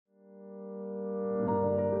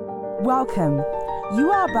Welcome. You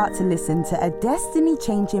are about to listen to a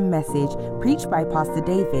destiny-changing message preached by Pastor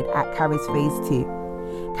David at Charis Phase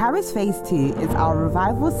 2. Charis Phase 2 is our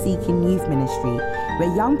revival-seeking youth ministry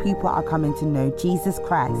where young people are coming to know Jesus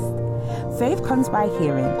Christ. Faith comes by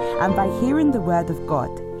hearing, and by hearing the word of God.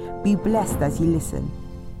 Be blessed as you listen.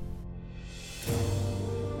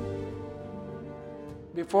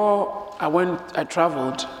 Before I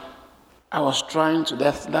traveled, I was trying to,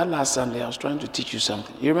 that last Sunday, I was trying to teach you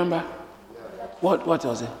something. You remember? What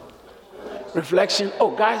was it? Reflection.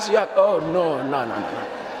 Oh, guys, no,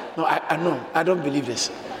 I know. I don't believe this.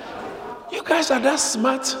 You guys are that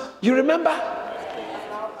smart. You remember?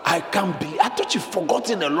 I can't believe. I thought you'd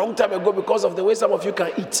forgotten a long time ago because of the way some of you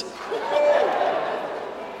can eat.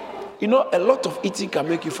 You know, a lot of eating can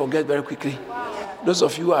make you forget very quickly. Those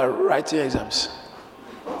of you who are writing exams.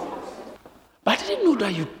 But I didn't know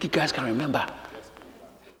that you guys can remember.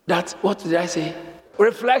 That, what did I say?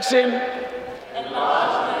 Reflection.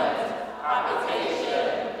 Enlargement.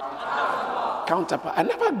 Habitation. Counterpart. I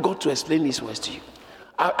never got to explain these words to you.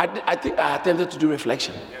 I think I attempted to do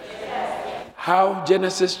reflection. Yes. How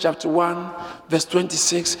Genesis chapter 1, verse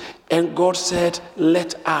 26, and God said,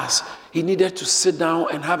 let us. He needed to sit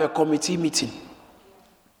down and have a committee meeting.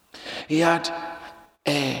 He had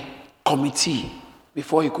a committee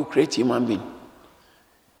before he could create human being.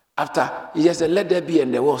 After he just said, let there be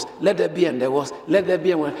and there was, let there be and there was, let there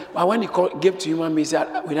be and there was. But when he gave to human beings, he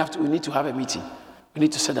said, we need to have a meeting. We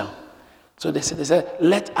need to sit down. So they said,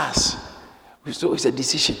 let us. So it's a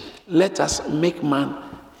decision. Let us make man,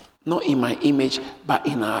 not in my image, but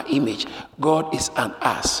in our image. God is an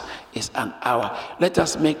us, is an our. Let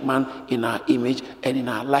us make man in our image and in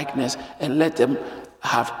our likeness, and let them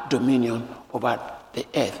have dominion over the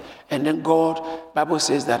earth. And then God, Bible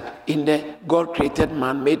says that God created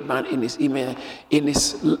man, made man in his image. In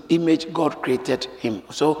his image, God created him.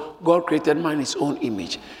 So God created man in his own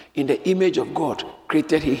image. In the image of God,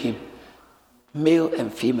 created he him, male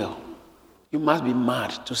and female. You must be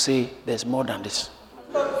mad to say there's more than this.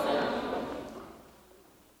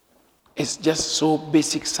 It's just so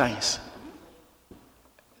basic science.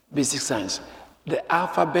 Basic science. The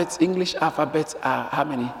alphabets, English alphabets are how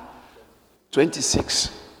many?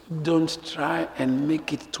 26. Don't try and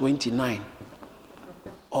make it 29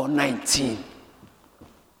 or 19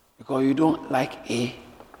 because you don't like A,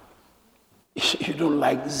 you don't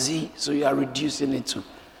like Z, so you are reducing it to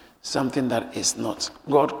something that is not.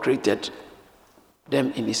 God created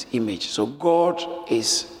them in his image. So God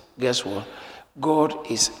is, guess what?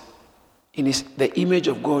 God is, the image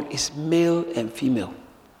of God is male and female.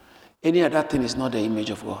 Any other thing is not the image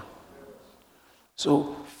of God.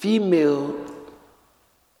 So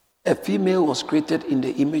a female was created in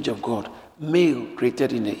the image of God. Male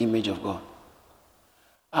created in the image of God.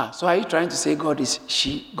 So are you trying to say God is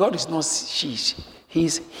she? God is not she. He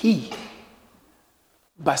is he.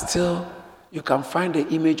 But still, you can find the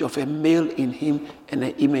image of a male in him and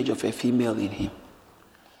the image of a female in him.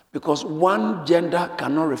 Because one gender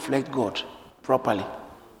cannot reflect God properly.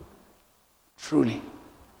 Truly.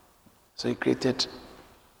 So he created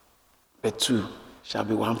the two shall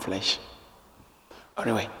be one flesh.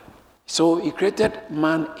 Anyway, so he created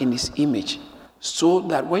man in his image so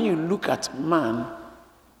that when you look at man,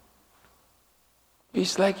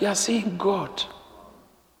 it's like you're seeing God.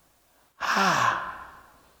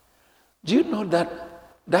 Do you know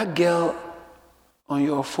that girl on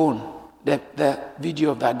your phone, the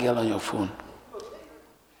video of that girl on your phone,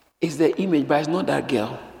 is the image, but it's not that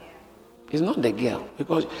girl. It's not the girl,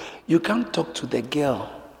 because you can't talk to the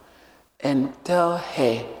girl and tell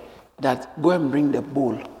her that go and bring the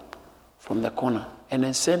bowl from the corner and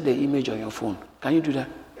then send the image on your phone. Can you do that?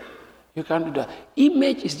 You can't do that.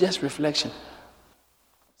 Image is just reflection.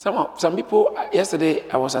 Some people, yesterday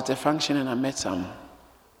I was at a function and I met some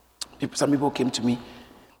people came to me.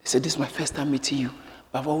 They said, this is my first time meeting you,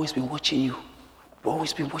 but I've always been watching you. I've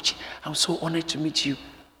always been watching. I'm so honored to meet you.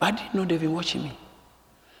 But I didn't know they've been watching me.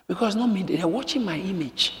 Because not me, they're watching my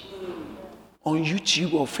image on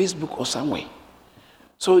YouTube or Facebook or somewhere.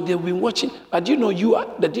 So they've been watching. But you know,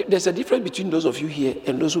 there's a difference between those of you here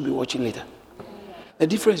and those who will be watching later. The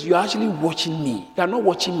difference, you're actually watching me. You're not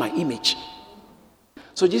watching my image.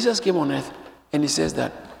 So Jesus came on earth and he says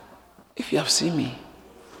that, if you have seen me,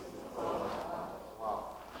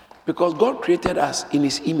 because God created us in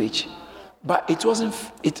his image, but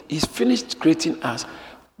he's finished creating us,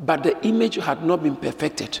 but the image had not been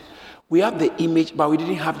perfected. We have the image, but we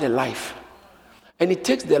didn't have the life. And it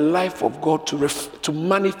takes the life of God to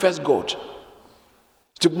manifest God.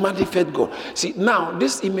 To manifest God. See, now,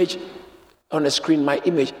 this image on the screen, my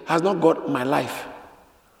image, has not got my life.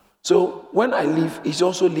 So So when I leave, he's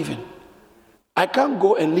also living. I can't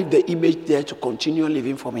go and leave the image there to continue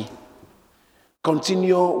living for me.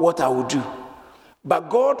 Continue what I will do. But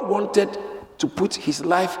God wanted to put his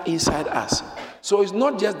life inside us. So it's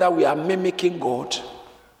not just that we are mimicking God.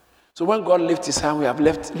 So when God lifts his hand, we have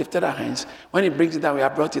lifted our hands. When he brings it down, we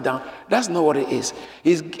have brought it down. That's not what it is.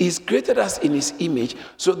 He's created us in his image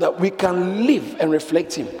so that we can live and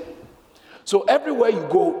reflect him. So everywhere you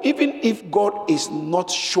go, even if God is not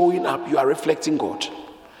showing up, you are reflecting God.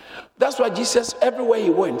 That's why Jesus, everywhere he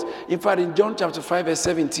went, in fact, in John chapter 5, verse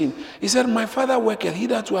 17, he said, my Father worketh,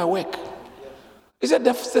 hitherto I work. He said,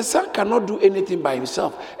 the Son cannot do anything by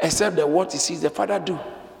himself, except that what he sees the Father do.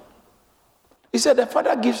 He said, the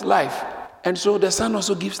Father gives life, and so the Son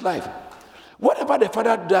also gives life. Whatever the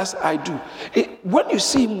Father does, I do. When you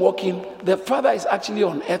see him walking, the Father is actually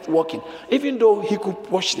on earth walking. Even though he could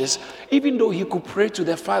watch this, even though he could pray to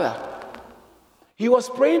the Father, he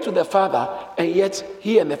was praying to the Father, and yet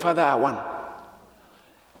he and the Father are one.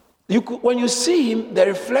 When you see him, the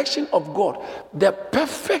reflection of God, the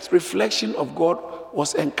perfect reflection of God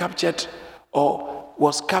was captured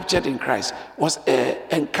in Christ, was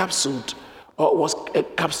encapsulated or was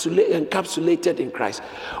encapsulated in Christ.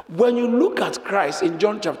 When you look at Christ in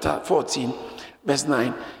John chapter 14, verse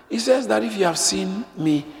 9, he says that if you have seen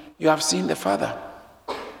me, you have seen the Father.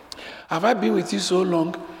 Have I been with you so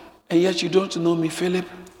long, and yet you don't know me, Philip?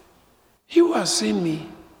 He who has seen me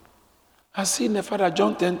has seen the Father.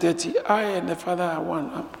 John 10:30, I and the Father are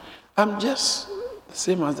one. I'm just the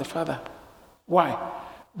same as the Father. Why?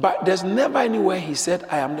 But there's never anywhere he said,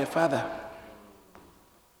 I am the Father.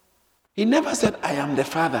 He never said, I am the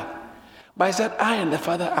Father. But he said, I and the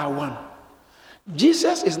Father are one.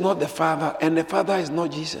 Jesus is not the Father, and the Father is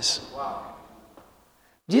not Jesus. Wow.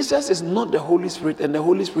 Jesus is not the Holy Spirit, and the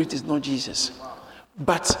Holy Spirit is not Jesus. Wow.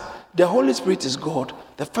 But the Holy Spirit is God,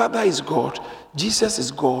 the Father is God, Jesus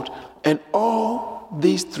is God, and all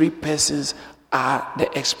these three persons are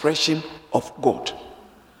the expression of God.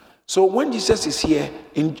 So when Jesus is here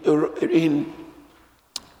in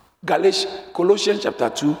Colossians chapter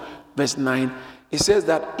 2, verse 9, it says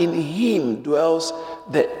that in him dwells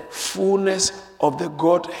the fullness of the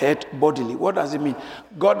Godhead bodily. What does it mean?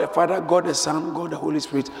 God the Father, God the Son, God the Holy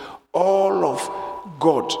Spirit, all of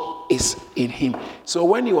God is in him. So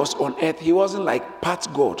when he was on earth, he wasn't like part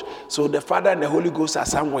God. So the Father and the Holy Ghost are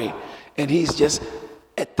somewhere, and he is just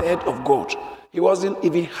a third of God. He wasn't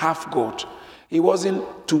even half God. He wasn't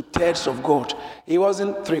 2/3 of God. He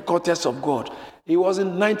wasn't 3/4 of God. He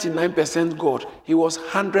wasn't 99% God. He was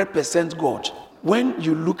 100% God. When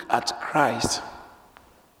you look at Christ,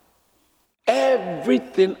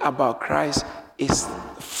 everything about Christ is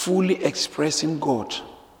fully expressing God.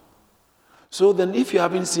 So then if you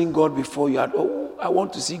haven't seen God before, you are, I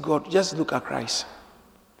want to see God, just look at Christ.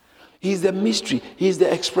 He's the mystery. He's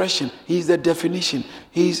the expression. He's the definition.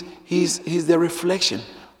 He's the reflection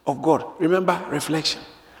of God. Remember, reflection.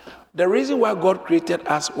 The reason why God created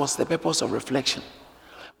us was the purpose of reflection.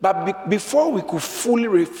 But before we could fully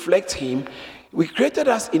reflect him, we created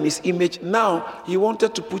us in his image. Now, he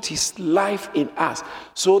wanted to put his life in us.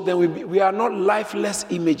 So then we are not lifeless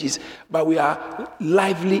images, but we are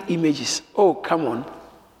lively images. Oh, come on.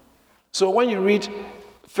 So when you read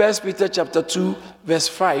 1 Peter chapter 2, verse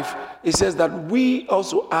 5, it says that we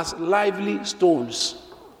also as lively stones.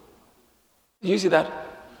 Do you see that?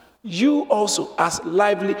 You also as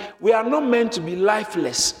lively. We are not meant to be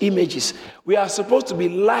lifeless images. We are supposed to be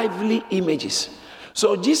lively images.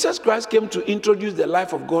 So Jesus Christ came to introduce the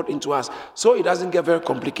life of God into us, so it doesn't get very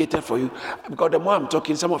complicated for you. Because the more I'm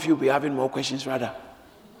talking, some of you will be having more questions rather.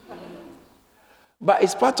 But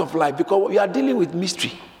it's part of life, because we are dealing with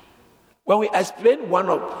mystery. When we explain one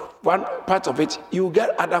part of it, you will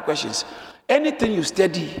get other questions. Anything you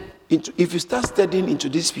study into, if you start studying into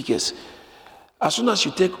these speakers, as soon as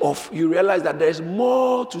you take off, you realize that there is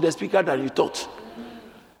more to the speaker than you thought.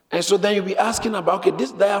 And so then you'll be asking about, okay,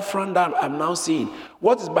 this diaphragm that I'm now seeing,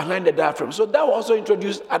 what is behind the diaphragm? So that will also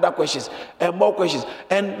introduce other questions and more questions.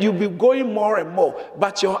 And you'll be going more and more,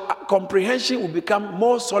 but your comprehension will become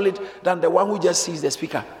more solid than the one who just sees the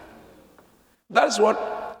speaker. That's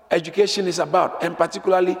what education is about, and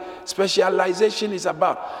particularly specialization is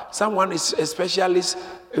about. Someone is a specialist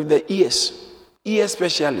in the ear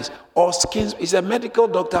specialist, or skin, is a medical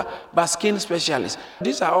doctor, but skin specialist.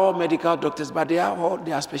 These are all medical doctors, but they are all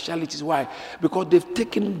their specialties. Why? Because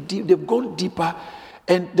they've gone deeper,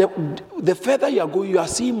 and the further you are going, you are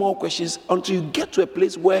seeing more questions until you get to a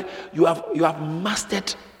place where you have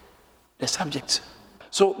mastered the subject.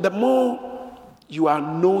 So the more you are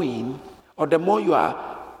knowing, or the more you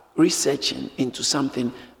are researching into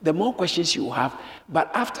something, the more questions you have.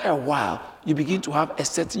 But after a while, you begin to have a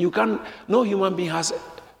certain, no human being has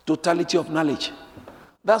totality of knowledge.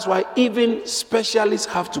 That's why even specialists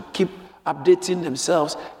have to keep updating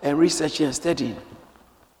themselves and researching and studying.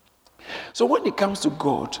 So when it comes to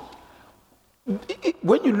God,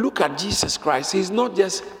 when you look at Jesus Christ, he's not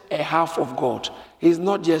just a half of God. He's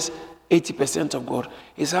not just 80% of God.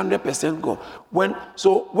 He's 100% God.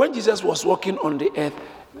 When Jesus was walking on the earth,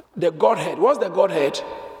 the Godhead, what's the Godhead?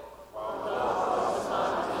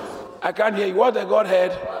 I can't hear you. What's the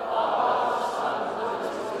Godhead?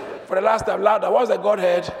 For the last time, louder. What's the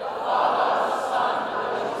Godhead?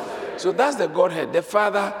 So that's the Godhead, the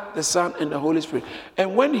Father, the Son, and the Holy Spirit.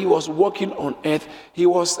 And when he was walking on earth, he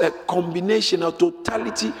was a combination, a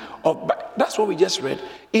totality of, that's what we just read.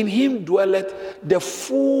 In him dwelleth the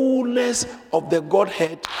fullness of the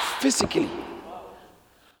Godhead physically.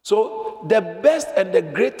 So the best and the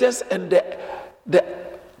greatest and the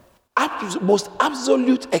most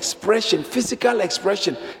absolute expression, physical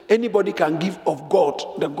expression anybody can give of God,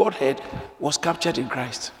 the Godhead, was captured in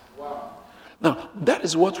Christ. Now, that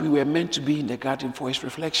is what we were meant to be in the garden for, his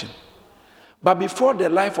reflection. But before the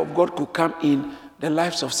life of God could come in, the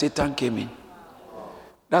lives of Satan came in.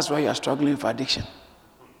 That's why you are struggling with addiction.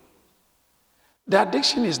 The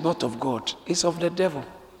addiction is not of God, it's of the devil.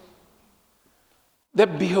 The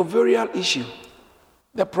behavioral issue,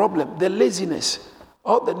 the problem, the laziness,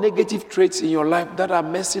 all the negative traits in your life that are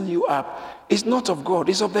messing you up, is not of God,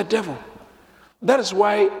 it's of the devil. That is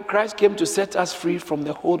why Christ came to set us free from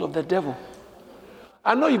the hold of the devil.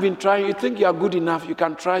 I know you've been trying, you think you are good enough, you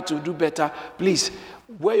can try to do better. Please,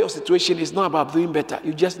 where your situation is not about doing better,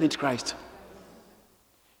 you just need Christ.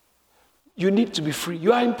 You need to be free.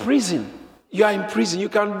 You are in prison. You are in prison. You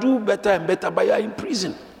can do better and better, but you are in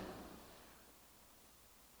prison.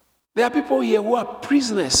 There are people here who are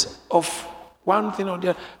prisoners of one thing or the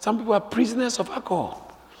other. Some people are prisoners of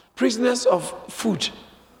alcohol, prisoners of food,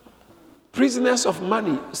 prisoners of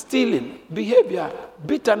money, stealing, behavior,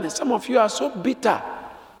 bitterness. Some of you are so bitter.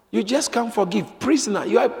 You just can't forgive. Prisoner.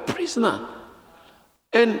 You are a prisoner.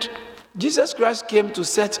 And Jesus Christ came to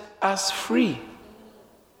set us free.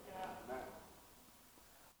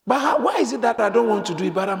 But why is it that I don't want to do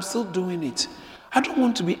it, but I'm still doing it? I don't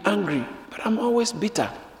want to be angry, but I'm always bitter.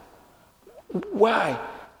 Why?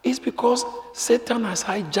 It's because Satan has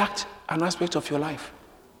hijacked an aspect of your life.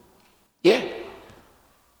 Yeah.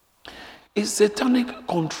 It's satanic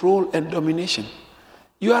control and domination.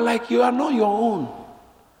 You are like, you are not your own.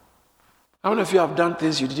 How many of you have done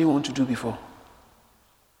things you didn't want to do before?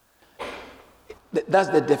 That's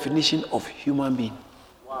the definition of human being.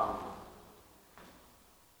 Wow.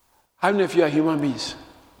 How many of you are human beings?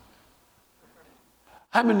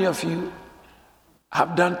 How many of you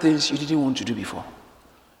have done things you didn't want to do before?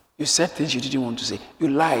 You said things you didn't want to say. You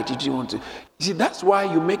lied, you didn't want to. You see, that's why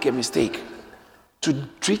you make a mistake, to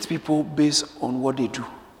treat people based on what they do.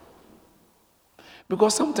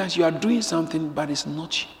 Because sometimes you are doing something, but it's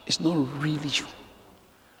not really you.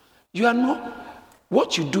 You are not,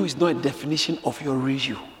 what you do is not a definition of your real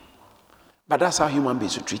you. But that's how human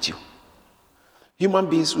beings will treat you. Human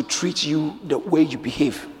beings will treat you the way you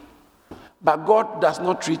behave. But God does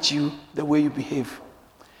not treat you the way you behave.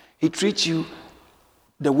 He treats you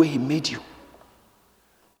the way he made you.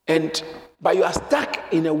 But you are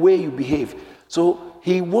stuck in a way you behave. So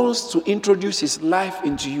he wants to introduce his life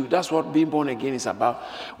into you. That's what being born again is about.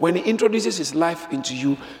 When he introduces his life into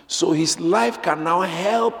you, so his life can now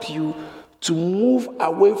help you to move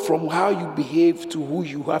away from how you behave to who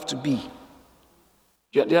you have to be.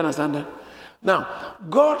 Do you understand that? Now,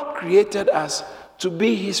 God created us to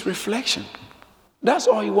be his reflection. That's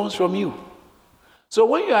all he wants from you. So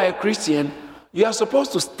when you are a Christian, you are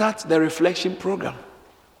supposed to start the reflection program.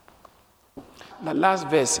 The last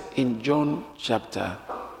verse in John chapter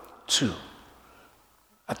 2.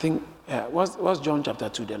 I think, what's John chapter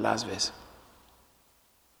 2, the last verse?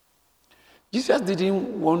 Jesus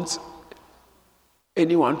didn't want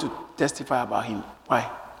anyone to testify about him. Why?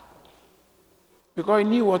 Because he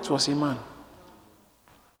knew what was a man.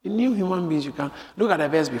 He knew human beings. You can look at the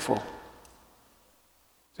verse before.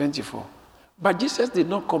 24. But Jesus did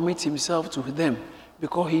not commit himself to them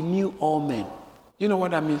because he knew all men. You know what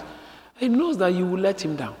that means? He knows that you will let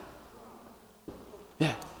him down.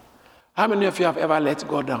 Yeah. How many of you have ever let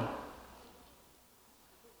God down?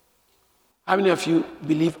 How many of you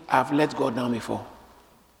believe I've let God down before?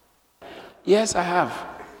 Yes, I have.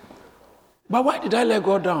 But why did I let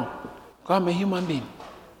God down? Because I'm a human being.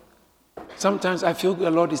 Sometimes I feel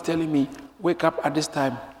the Lord is telling me, wake up at this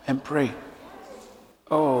time and pray.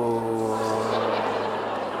 Oh.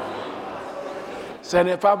 So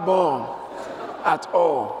never born at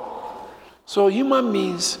all. So human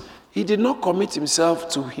means he did not commit himself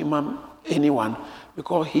to anyone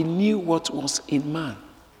because he knew what was in man.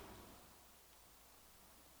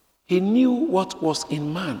 He knew what was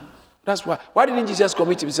in man. That's why. Why didn't Jesus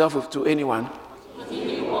commit himself to anyone? He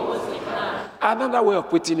knew what was in man. Another way of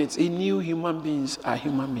putting it, he knew human beings are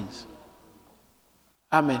human beings.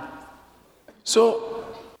 Amen. So,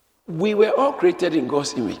 we were all created in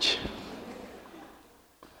God's image.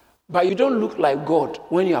 But you don't look like God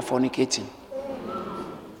when you are fornicating.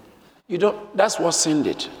 You don't. That's what sin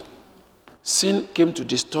did. Sin came to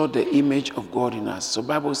distort the image of God in us. So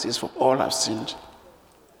Bible says, for all have sinned.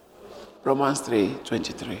 Romans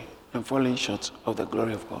 3:23, and falling short of the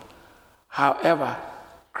glory of God. However,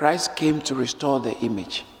 Christ came to restore the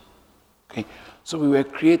image. Okay, so we were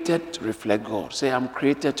created to reflect God. Say, I'm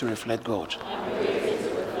created to reflect God. I'm created to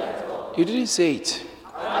reflect God. You didn't say it.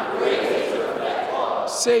 I'm created to reflect God.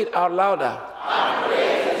 Say it out louder. I'm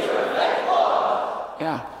created to reflect God.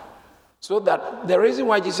 Yeah. So that the reason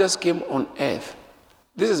why Jesus came on earth,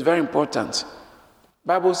 this is very important.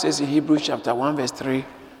 Bible says in Hebrews chapter 1 verse 3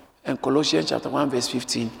 and Colossians chapter 1 verse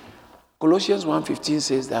 15. Colossians 1:15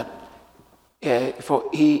 says that for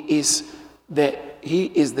he is the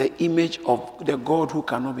image of the God who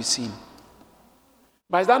cannot be seen.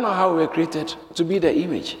 But is that not how we were created? To be the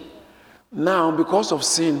image. Now, because of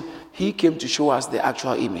sin, he came to show us the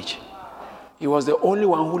actual image. He was the only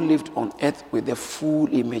one who lived on earth with the full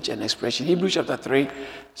image and expression. Hebrews chapter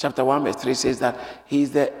 1 verse 3 says that he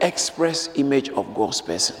is the express image of God's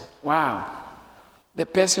person. Wow. The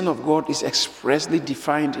person of God is expressly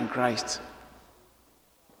defined in Christ.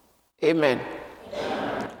 Amen.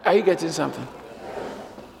 Are you getting something?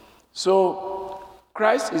 So,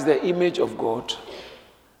 Christ is the image of God.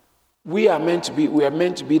 We are meant to be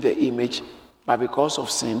the image, but because of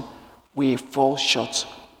sin, we fall short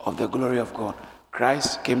of the glory of God.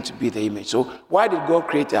 Christ came to be the image. So, why did God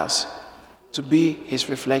create us? To be his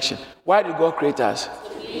reflection. Why did God create us?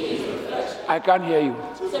 To be his reflection. I can't hear you.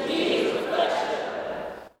 To be his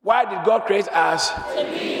reflection. Why did God create us? To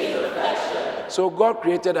be his reflection. So God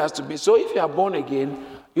created us to be. So if you are born again,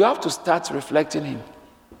 you have to start reflecting him.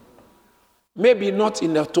 Maybe not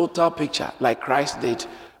in the total picture like Christ did,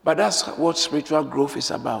 but that's what spiritual growth is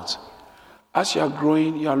about. As you are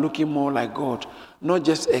growing, you are looking more like God, not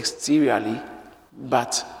just exteriorly,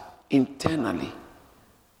 but internally.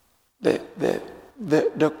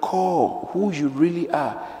 The core, who you really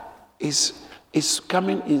are, is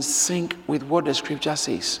coming in sync with what the scripture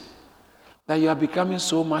says. That you are becoming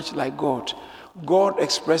so much like God. God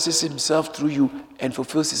expresses himself through you and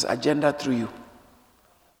fulfills his agenda through you.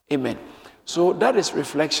 Amen. So that is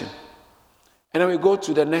reflection. And then we go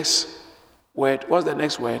to the next word. What's the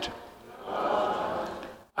next word?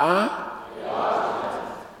 I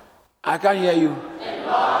can't hear you.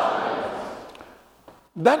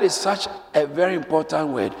 That is such a very important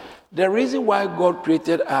word. The reason why God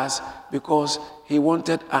created us, because he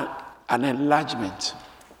wanted an enlargement.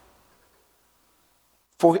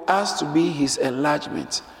 For us to be his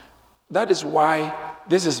enlargement. That is why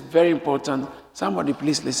this is very important. Somebody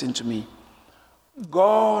please listen to me.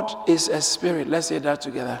 God is a spirit. Let's say that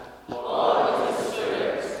together. God is a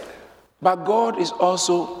spirit. But God is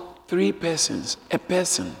also three persons. A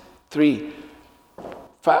person. Three.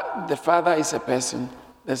 The Father is a person.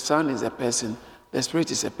 The Son is a person. The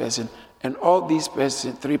Spirit is a person. And all these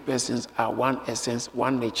persons, three persons, are one essence,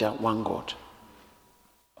 one nature, one God.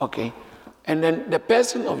 Okay? And then the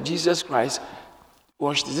person of Jesus Christ,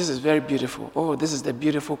 watch this is very beautiful. Oh, this is the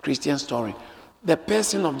beautiful Christian story. The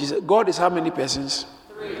person of Jesus, God is how many persons?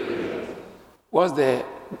 Three. What's the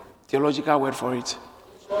theological word for it?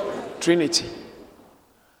 Trinity.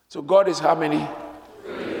 So God is how many?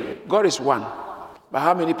 Three. God is one. But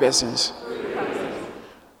how many persons? Three.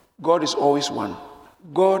 God is always one.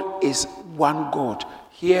 God is one God.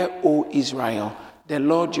 Hear, O Israel, the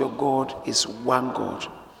Lord your God is one God.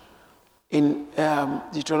 In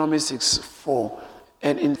Deuteronomy 6:4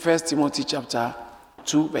 and in 1 Timothy chapter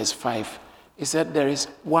 2 verse 5, he said there is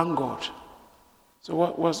one God. So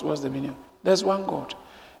what's the meaning? There's one God.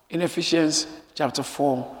 In Ephesians chapter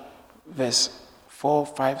 4 verse 4,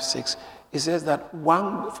 5, 6, it says that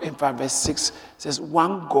in verse 6 says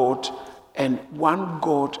one God and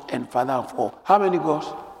Father of all. How many gods?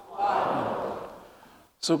 One.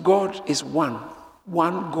 So God is one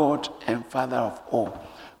God and Father of all.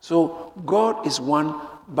 So God is one,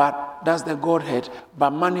 but that's the Godhead, but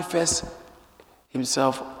manifests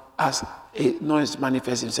himself as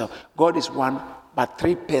manifests himself. God is one, but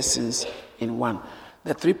three persons in one.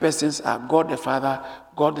 The three persons are God the Father,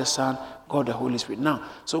 God the Son, God the Holy Spirit. Now,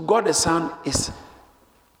 so God the Son is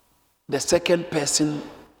the second person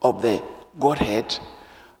of the Godhead,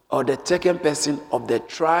 or the second person of the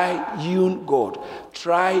triune God.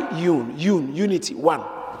 Triune, unity, one.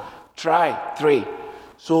 Tri, three.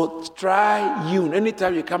 So triune,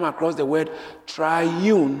 anytime you come across the word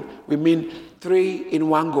triune, we mean three in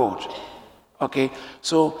one God. Okay,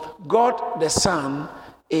 so God the Son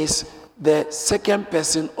is the second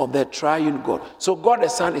person of the triune God. So God the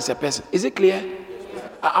Son is a person. Is it clear?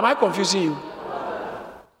 Am I confusing you?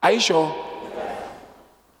 Are you sure?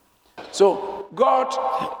 So God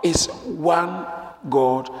is one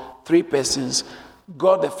God, three persons.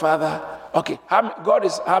 God the Father. Okay, God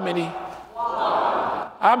is how many?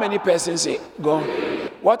 How many persons is God?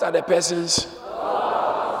 What are the persons?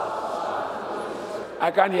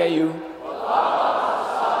 I can't hear you.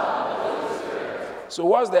 So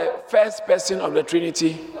what's the first person of the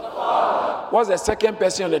Trinity? What's the second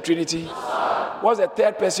person of the Trinity? What's the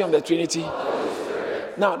third person of the Trinity?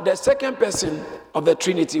 Now, the second person of the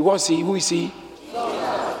Trinity, what's he? Who is he?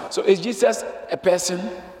 So is Jesus a person?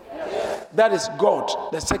 That is God,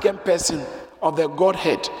 the second person of the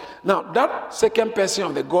Godhead. Now, that second person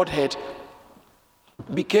of the Godhead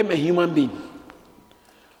became a human being.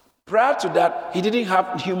 Prior to that, he didn't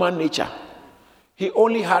have human nature. He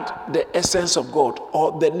only had the essence of God,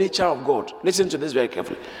 or the nature of God. Listen to this very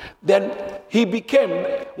carefully. Then he became,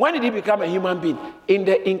 when did he become a human being? In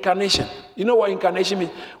the incarnation. You know what incarnation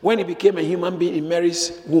means? When he became a human being in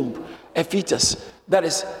Mary's womb, a fetus. That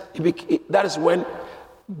is when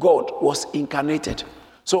God was incarnated.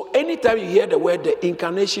 So anytime you hear the word the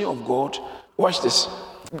incarnation of God, watch this.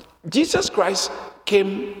 Jesus Christ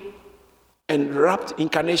came and wrapped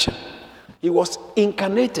incarnation. He was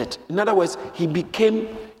incarnated. In other words, he became,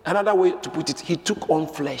 another way to put it, he took on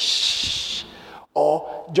flesh.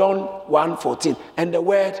 Or John 1:14. And the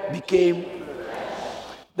word became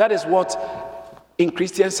flesh. That is what in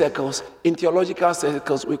Christian circles, in theological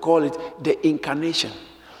circles, we call it the incarnation.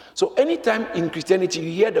 So anytime in Christianity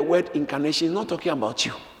you hear the word incarnation, it's not talking about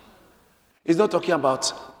you. It's not talking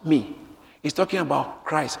about me. It's talking about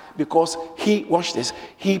Christ. Because he, watch this,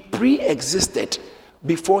 he pre-existed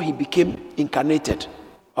before he became incarnated.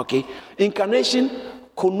 Okay? Incarnation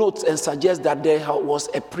connotes and suggests that there was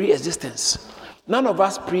a pre-existence. None of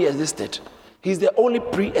us pre-existed. He's the only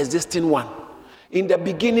pre-existing one. In the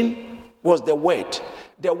beginning was the Word.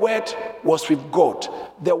 The Word was with God.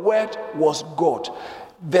 The Word was God.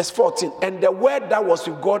 Verse 14, and the Word that was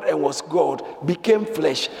with God and was God became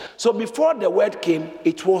flesh. So before the Word came,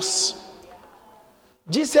 it was.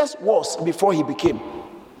 Jesus was before he became.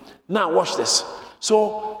 Now watch this.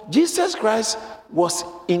 So Jesus Christ was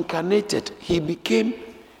incarnated. He became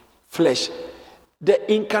flesh.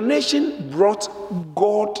 The incarnation brought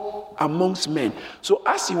God amongst men. So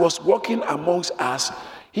as he was walking amongst us,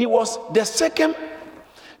 he was the second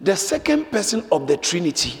person of the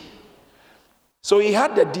Trinity. So he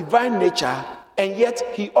had the divine nature, and yet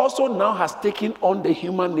he also now has taken on the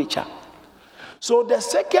human nature. So the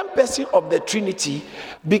second person of the Trinity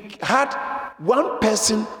had one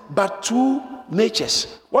person but two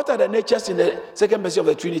natures. What are the natures in the second person of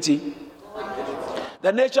the Trinity?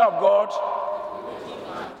 The nature of God.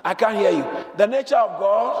 I can't hear you. The nature of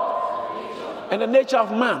God and the nature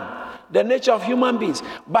of man. The nature of human beings.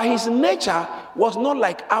 But his nature was not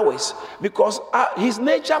like ours, because his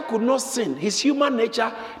nature could not sin. His human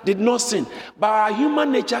nature did not sin. But our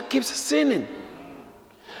human nature keeps sinning.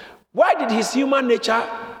 Why did his human nature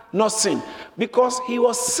not sin? Because he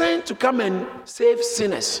was sent to come and save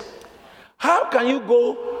sinners. How can you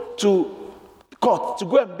go to court to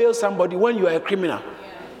go and bail somebody when you are a criminal?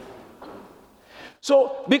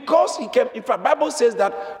 So, because he came, in fact, Bible says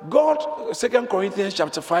that God, 2 Corinthians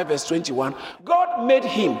chapter 5, verse 21, God made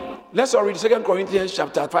him. Let's all read 2 Corinthians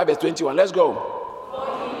chapter 5, verse 21. Let's go.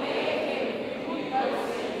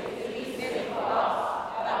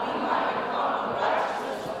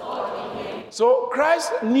 So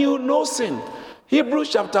Christ knew no sin. Hebrews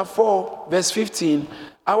chapter 4, verse 15,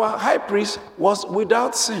 our high priest was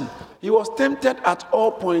without sin. He was tempted at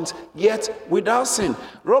all points, yet without sin.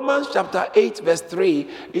 Romans chapter 8, verse 3,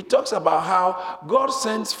 it talks about how God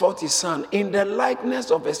sends forth his son in the likeness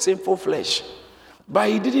of a sinful flesh. But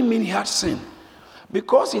he didn't mean he had sin.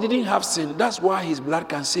 Because he didn't have sin, that's why his blood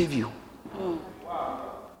can save you.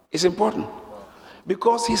 It's important.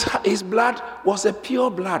 Because his blood was a pure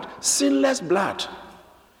blood, sinless blood.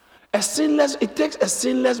 It takes a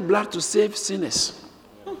sinless blood to save sinners.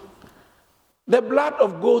 The blood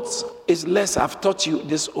of goats is less. I've taught you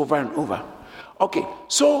this over and over. Okay,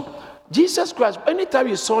 so Jesus Christ, anytime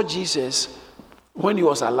you saw Jesus, when he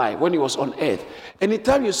was alive, when he was on earth.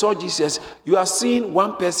 Anytime you saw Jesus, you are seeing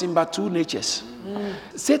one person but two natures.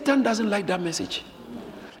 Satan doesn't like that message.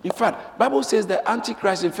 In fact, Bible says the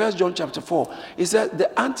Antichrist in 1 John chapter 4, it says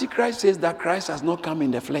the Antichrist says that Christ has not come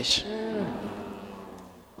in the flesh.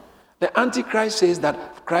 The Antichrist says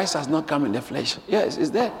that Christ has not come in the flesh. Yes, it's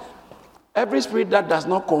there. Every spirit that does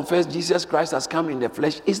not confess Jesus Christ has come in the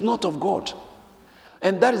flesh is not of God.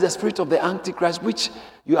 And that is the spirit of the Antichrist, which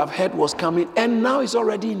you have heard was coming, and now is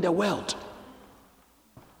already in the world.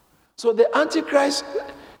 So the Antichrist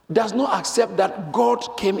does not accept that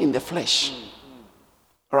God came in the flesh.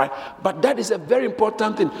 All right? But that is a very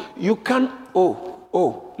important thing. You can't,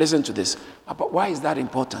 listen to this. But why is that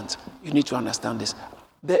important? You need to understand this.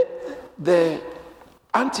 The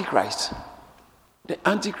Antichrist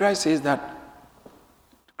says that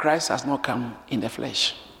Christ has not come in the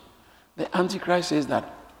flesh. The Antichrist says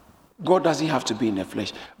that God doesn't have to be in the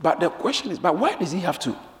flesh. But the question is, but why does he have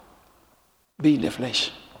to be in the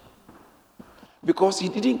flesh? Because he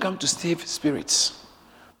didn't come to save spirits.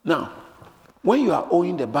 Now, when you are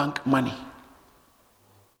owing the bank money,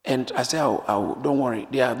 and I say, don't worry,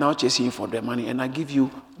 they are now chasing you for the money, and I give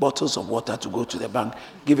you bottles of water to go to the bank,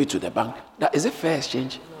 give it to the bank. Is it fair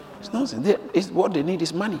exchange? It's nonsense. What they need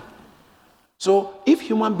is money. So if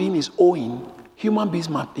human being is owing, human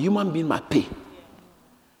being must pay.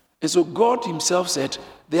 And so God himself said,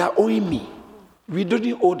 they are owing me. We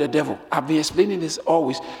didn't owe the devil. I've been explaining this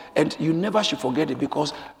always, and you never should forget it,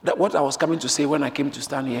 because what I was coming to say when I came to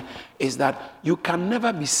stand here is that you can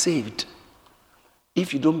never be saved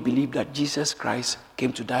if you don't believe that Jesus Christ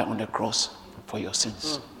came to die on the cross for your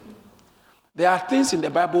sins. There are things in the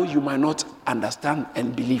Bible you might not understand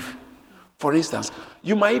and believe. For instance,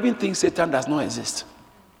 you might even think Satan does not exist.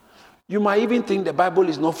 You might even think the Bible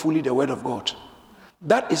is not fully the word of God.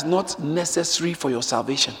 That is not necessary for your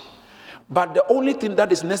salvation. But the only thing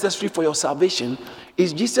that is necessary for your salvation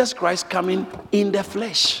is Jesus Christ coming in the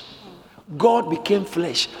flesh. God became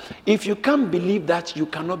flesh. If you can't believe that, you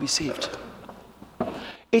cannot be saved.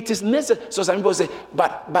 It is necessary. So some people say,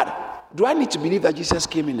 but do I need to believe that Jesus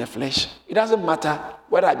came in the flesh? It doesn't matter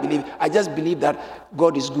what I believe. I just believe that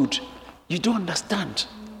God is good. You don't understand.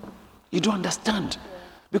 You don't understand.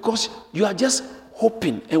 Because you are just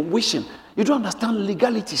hoping and wishing. You don't understand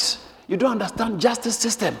legalities. You don't understand justice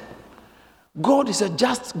system. God is a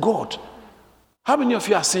just God. How many of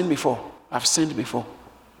you have sinned before? I've sinned before.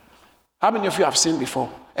 How many of you have sinned before?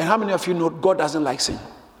 And how many of you know God doesn't like sin?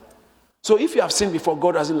 So if you have sinned before,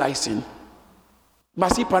 God doesn't like sin.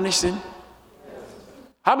 Must he punish sin?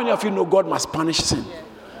 How many of you know God must punish sin?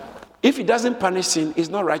 If he doesn't punish sin, he's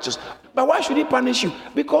not righteous. But why should he punish you?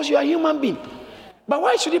 Because you are a human being. But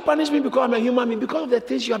why should he punish me because I'm a human being? Because of the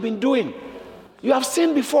things you have been doing. You have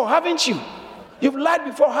sinned before, haven't you? You've lied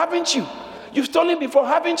before, haven't you? You've stolen before,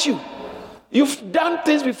 haven't you? You've done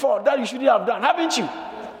things before that you shouldn't have done, haven't you?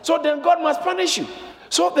 So then God must punish you.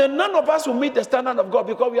 So then none of us will meet the standard of God,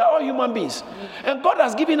 because we are all human beings. And God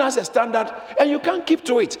has given us a standard, and you can't keep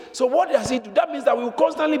to it. So what does he do? That means that we will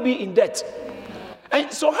constantly be in debt.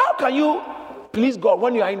 And so how can you please God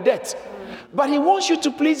when you are in debt? But he wants you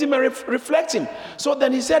to please him and reflect him. So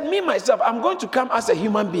then he said, me, myself, I'm going to come as a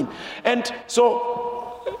human being. And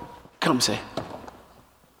so, come say.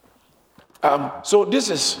 So this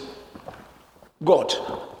is God.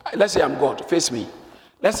 Let's say I'm God. Face me.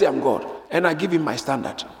 Let's say I'm God. And I give him my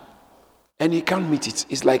standard. And he can't meet it.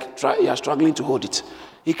 It's like you're struggling to hold it.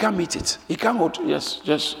 He can't meet it. He can't hold it. Yes,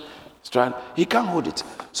 just trying. He can't hold it.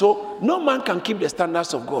 So no man can keep the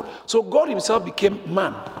standards of God. So God himself became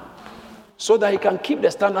man, so that he can keep the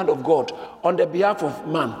standard of God on the behalf of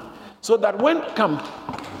man. So that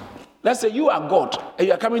let's say you are God and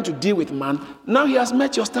you are coming to deal with man. Now he has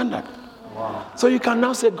met your standard. Wow. So you can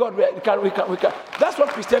now say, God, we can. That's what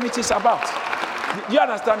Christianity is about. You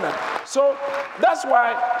understand that? So that's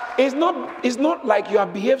why it's not like you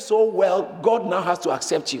have behaved so well, God now has to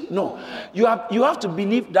accept you. No. You have to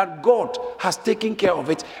believe that God has taken care of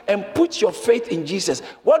it, and put your faith in Jesus.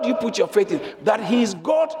 What do you put your faith in? That he is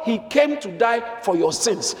God, he came to die for your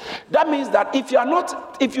sins. That means that if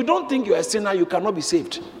you don't think you're a sinner, you cannot be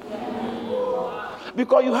saved.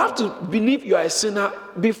 Because you have to believe you are a sinner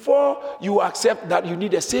before you accept that you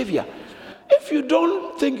need a savior. If you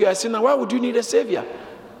don't think you're a sinner, why would you need a savior?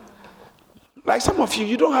 Like some of you,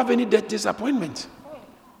 you don't have any death disappointment.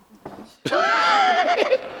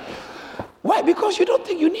 Why? Because you don't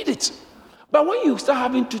think you need it. But when you start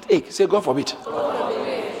having toothache, say God forbid.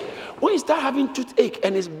 When you start having toothache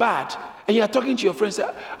and it's bad, and you are talking to your friend, say,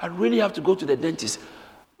 I really have to go to the dentist.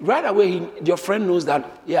 Right away, your friend knows that,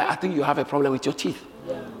 I think you have a problem with your teeth.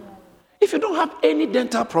 If you don't have any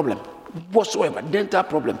dental problem, whatsoever, dental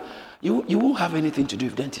problem, you won't have anything to do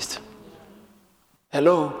with dentist.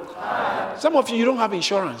 Hello? Some of you don't have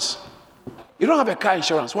insurance. You don't have a car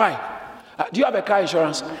insurance. Why? Do you have a car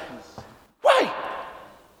insurance? Why?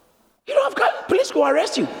 You don't have car. Police will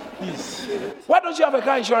arrest you. Yes. Why don't you have a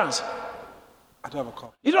car insurance? I don't have a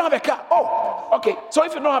car. You don't have a car. Oh, okay. So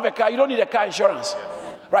if you don't have a car, you don't need a car insurance.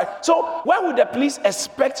 Right? So why would the police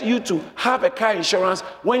expect you to have a car insurance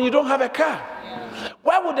when you don't have a car?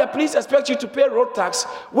 Why would the police expect you to pay road tax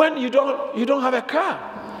when you don't have a car?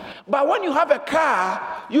 But when you have a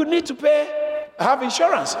car, you need to have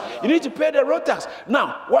insurance. You need to pay the road tax.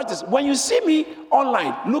 Now, watch this. When you see me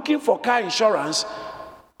online looking for car insurance,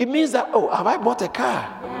 it means that, oh, have I bought a car?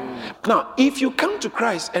 Now, if you come to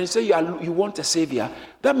Christ and say you want a savior,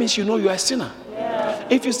 that means you know you are a sinner.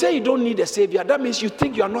 If you say you don't need a savior, that means you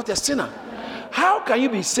think you are not a sinner. How can you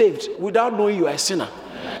be saved without knowing you are a sinner?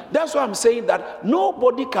 That's why I'm saying that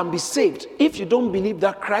nobody can be saved if you don't believe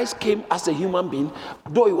that Christ came as a human being,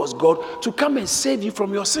 though he was God, to come and save you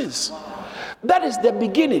from your sins. That is the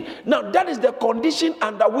beginning. Now, that is the condition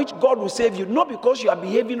under which God will save you, not because you are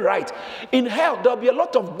behaving right. In hell, there will be a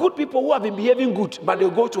lot of good people who have been behaving good, but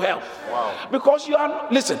they'll go to hell. Wow. Because you are,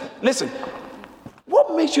 listen.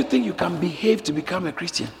 What makes you think you can behave to become a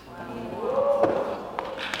Christian?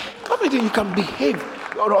 What makes you think you can behave?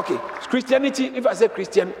 Okay, Christianity, if I say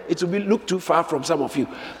Christian, it will look too far from some of you.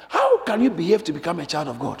 How can you behave to become a child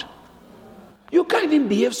of God? You can't even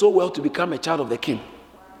behave so well to become a child of the King.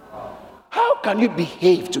 How can you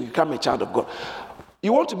behave to become a child of God?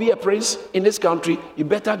 You want to be a prince in this country, you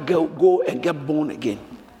better go and get born again.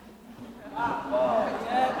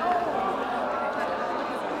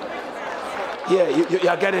 Yeah, you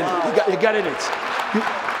are getting it. You're getting it.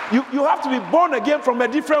 You have to be born again from a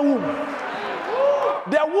different womb.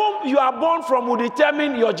 The womb you are born from will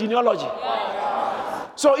determine your genealogy.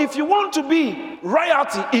 So if you want to be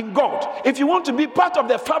royalty in God, if you want to be part of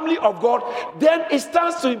the family of God, then it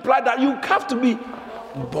stands to imply that you have to be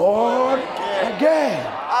born again.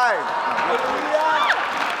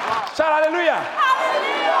 Shout hallelujah.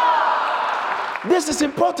 Hallelujah. This is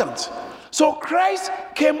important. So Christ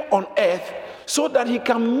came on earth so that he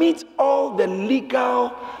can meet all the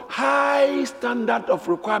legal high standard of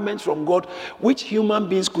requirements from God, which human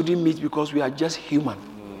beings couldn't meet because we are just human.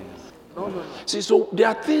 See, so there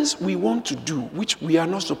are things we want to do which we are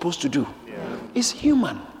not supposed to do. It's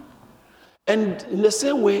human. And in the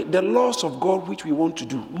same way, the laws of God which we want to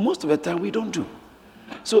do, most of the time we don't do.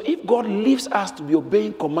 So if God leaves us to be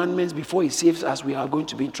obeying commandments before he saves us, we are going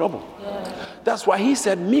to be in trouble. That's why he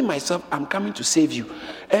said, me, myself, I'm coming to save you.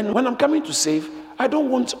 And when I'm coming to save, I don't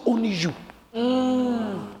want only you.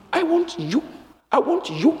 I want you. I want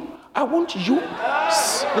you. I want you.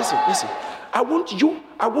 Listen. I want you.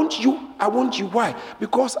 I want you. I want you. Why?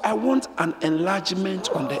 Because I want an enlargement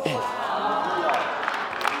on the earth.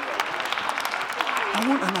 I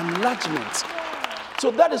want an enlargement.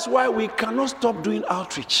 So that is why we cannot stop doing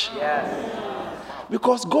outreach.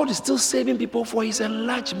 Because God is still saving people for his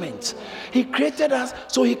enlargement. He created us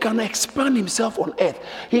so he can expand himself on earth.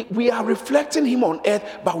 We are reflecting him on earth,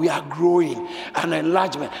 but we are growing, an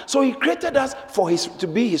enlargement. So he created us to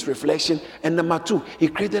be his reflection. And number two, he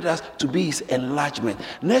created us to be his enlargement.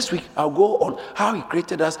 Next week, I'll go on how he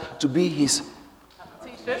created us to be his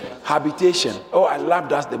habitation. Oh, I love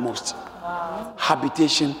that the most.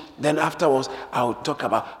 Habitation. Then afterwards, I will talk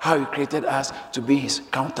about how he created us to be his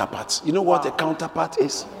counterparts. You know what a counterpart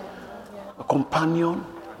is? A companion.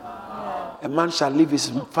 A man shall leave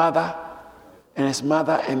his father and his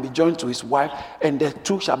mother and be joined to his wife, and the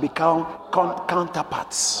two shall become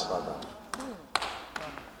counterparts.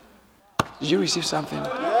 Did you receive something?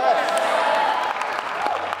 Give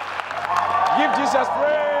Jesus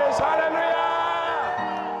praise. Hallelujah.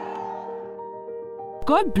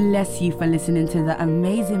 God bless you for listening to the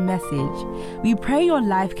amazing message. We pray your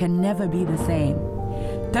life can never be the same.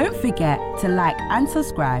 Don't forget to like and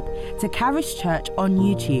subscribe to Charis Church on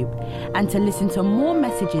YouTube and to listen to more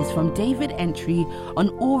messages from David Antwi on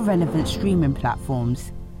all relevant streaming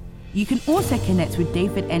platforms. You can also connect with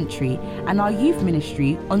David Antwi and our youth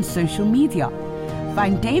ministry on social media.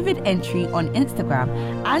 Find David Antwi on Instagram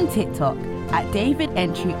and TikTok at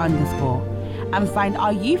DavidAntwi_. And find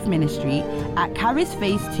our youth ministry at Charis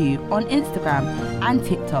Phase 2 on Instagram and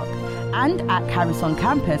TikTok, and at Charis on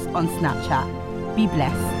Campus on Snapchat. Be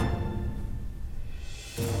blessed.